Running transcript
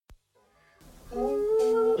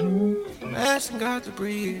asking God to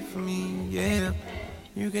breathe for me, yeah.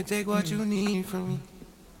 You can take what you need from me.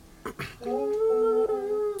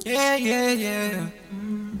 Yeah, yeah, yeah.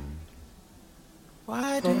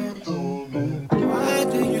 Why do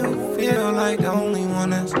you feel like the only one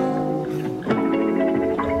that's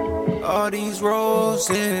all these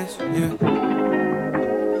roses, yeah.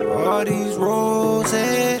 All these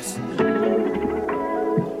roses.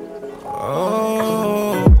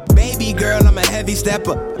 Oh, baby girl, I'm a heavy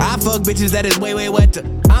stepper. I fuck bitches that is way, way wetter.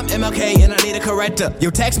 I'm MLK and I need a corrector.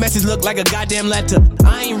 Your text message look like a goddamn letter.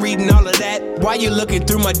 I ain't reading all of that. Why you looking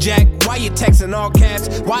through my jack? Why you texting all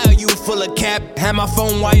caps? Why are you full of cap? Have my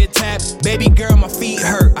phone wiretapped. Baby girl, my feet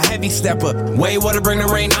hurt. A heavy stepper. Way water bring the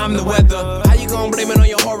rain, I'm the weather. How you gon' blame it on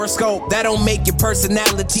your horoscope? That don't make your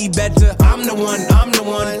personality better. I'm the one.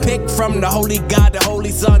 Picked from the holy God, the holy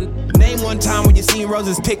son. Name one time when you seen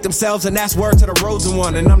roses pick themselves, and that's word to the Rosen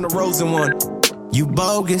one, and I'm the Rosen one. You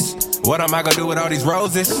bogus. What am I gonna do with all these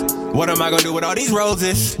roses? What am I gonna do with all these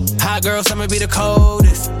roses? Hot girl summer be the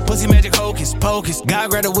coldest. Pussy magic hocus pocus. God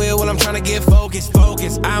grab the wheel while I'm trying to get focused.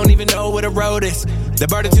 I don't even know where the road is. The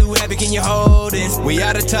bird is too heavy, can you hold this? We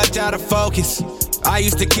out of touch, out of focus. I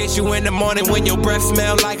used to kiss you in the morning when your breath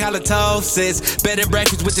smelled like halitosis. Bed and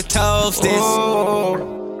breakfast with the toast is.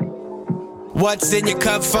 What's in your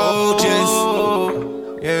cup, Folgers?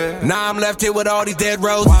 Yeah. Now I'm left here with all these dead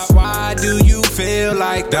roses. Why do you feel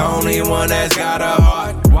like the only one that's got a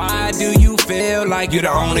heart? Why do you feel like you're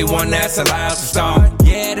the only one that's allowed to start?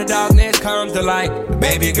 Yeah, the darkness comes to light.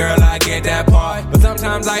 Baby girl, I get that part. But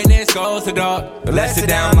sometimes lightness goes to dark. But let's sit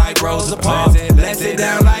down like Rosa Park. Let's sit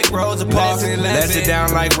down like Rosa Park. Let's sit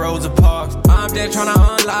down like Rosa Park. I'm just trying to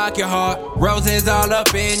unlock your heart. Roses all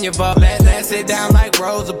up in your butt. Let's sit down like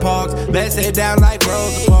Rosa Parks. Let's sit down like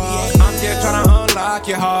Rosa Parks. I'm just trying to unlock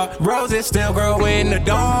your heart. Roses still grow in the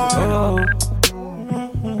dark.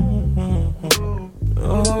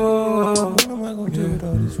 Oh, what am I gonna do with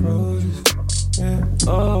all these roses? Yeah.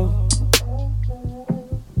 Oh,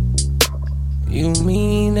 you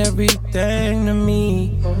mean everything to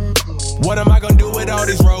me. What am I gonna do with all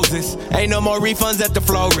these roses? Ain't no more refunds at the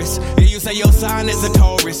florist. Yeah, you say your sign is a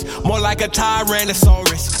Taurus, more like a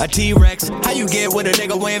Tyrannosaurus, a T-Rex. How you get with a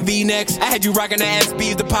nigga wearing V-necks? I had you rocking the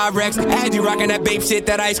SBs, the Pyrex. I had you rocking that babe shit,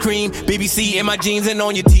 that ice cream. BBC in my jeans and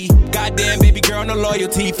on your teeth. Goddamn, baby girl, no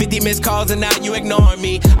loyalty. 50 missed calls and now you ignoring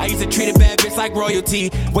me. I used to treat a bad bitch like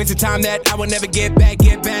royalty. Waste of time that I would never get back.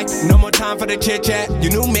 No more time for the chit chat.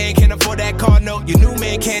 Your new man can't afford that car note. Your new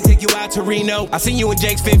man can't take you out to Reno. I seen you in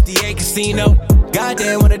Jake's 58 casino.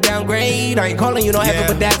 Goddamn, what a downgrade. I ain't calling you no heaven,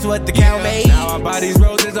 but that's what the count made. Now I buy these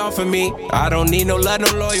roses off of me. I don't need no love,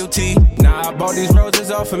 no loyalty. Now I bought these roses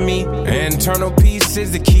off of me. Internal peace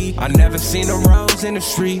is the key. I never seen a rose in the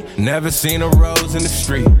street. Never seen a rose in the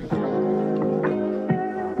street.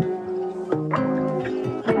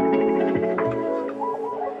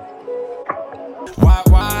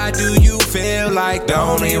 Why do you feel like the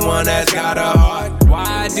only one that's got a heart?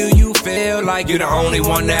 Why do you feel like you're the only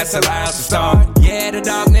one that's allowed to start? Yeah, the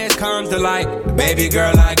darkness comes to light. Baby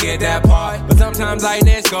girl, I get that part. But sometimes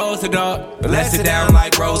lightness goes to dark. But let's sit down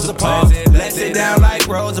like Rosa Parks. Let's sit down like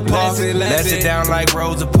Rosa Parks. Let's sit down like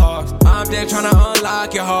Rosa Parks. I'm just trying to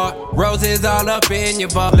unlock your heart. Roses all up in your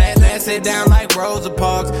butt. Let's sit down like Rosa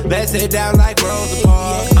Parks. Let's sit down like Rosa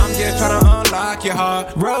Parks. I'm just trying to unlock your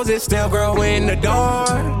heart. Roses still grow in the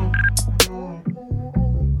dark.